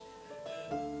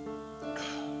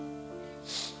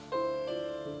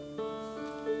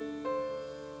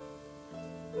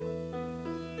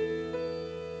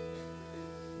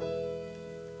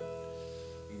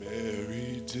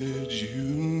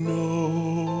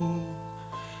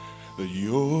that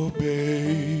your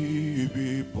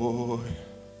baby boy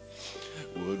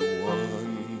would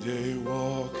one day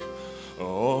walk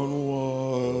on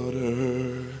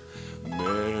water.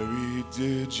 Mary,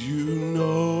 did you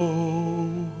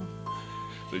know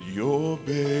that your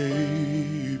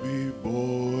baby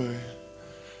boy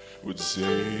would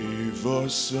save our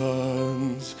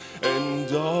sons and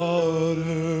daughters?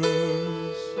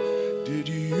 Did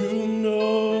you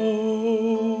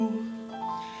know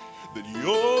that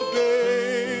your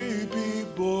baby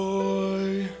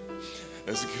boy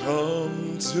has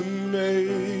come to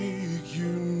make you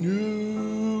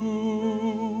new?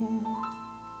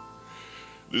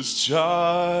 This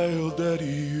child that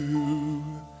you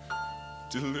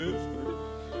delivered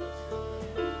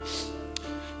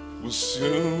will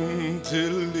soon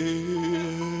deliver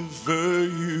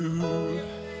you.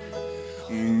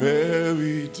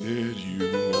 Mary, did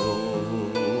you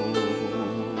know?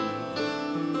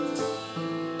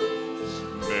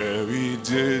 Mary,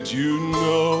 did you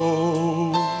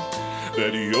know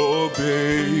that your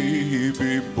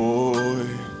baby boy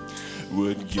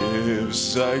would give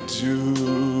sight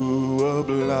to a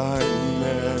blind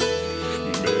man?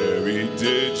 Mary,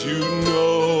 did you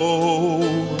know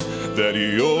that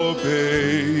your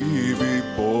baby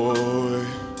boy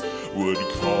would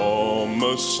calm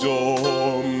a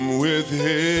storm with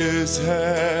his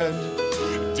hand?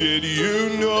 Did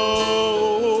you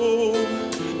know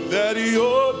that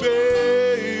your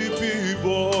baby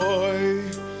boy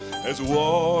has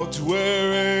walked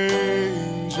where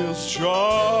angels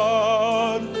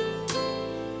trod?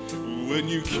 When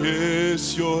you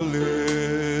kiss your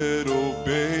little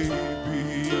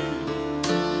baby,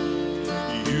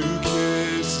 you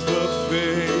kiss the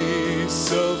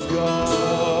face of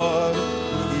God.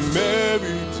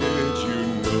 Mary, did you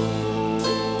know?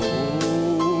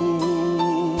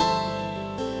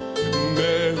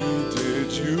 Mary,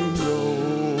 did you know?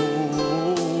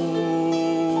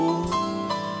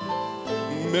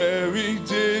 Mary,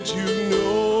 did you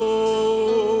know?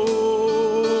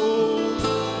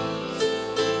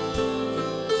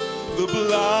 The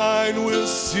blind will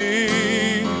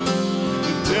see,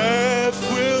 the deaf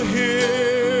will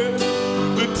hear,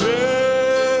 the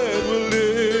dead will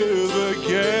live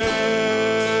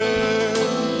again.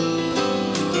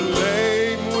 The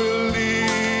lame will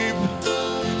leap,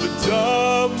 the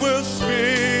dumb will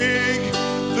speak,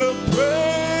 the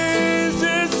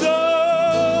praises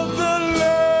of the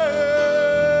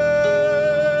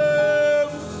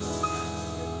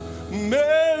Lamb.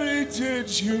 Mary,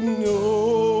 did you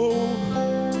know?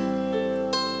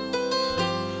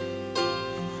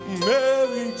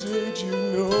 Mary, did you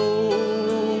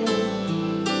know?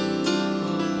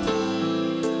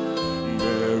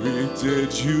 Mary,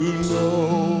 did you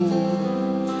know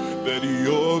that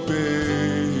your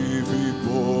baby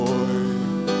boy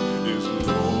is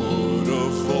Lord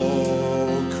of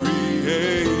all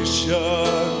creation?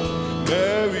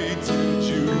 Mary, did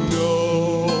you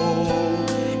know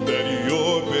that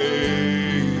your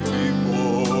baby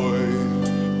boy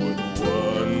would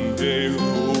one day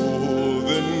rule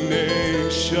the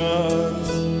nations?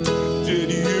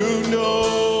 Did you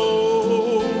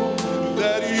know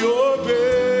that your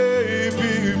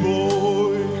baby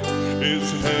boy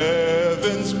is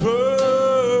heaven's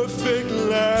perfect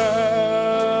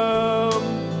lamb?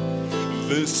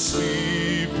 This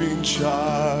sleeping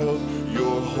child,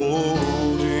 your holy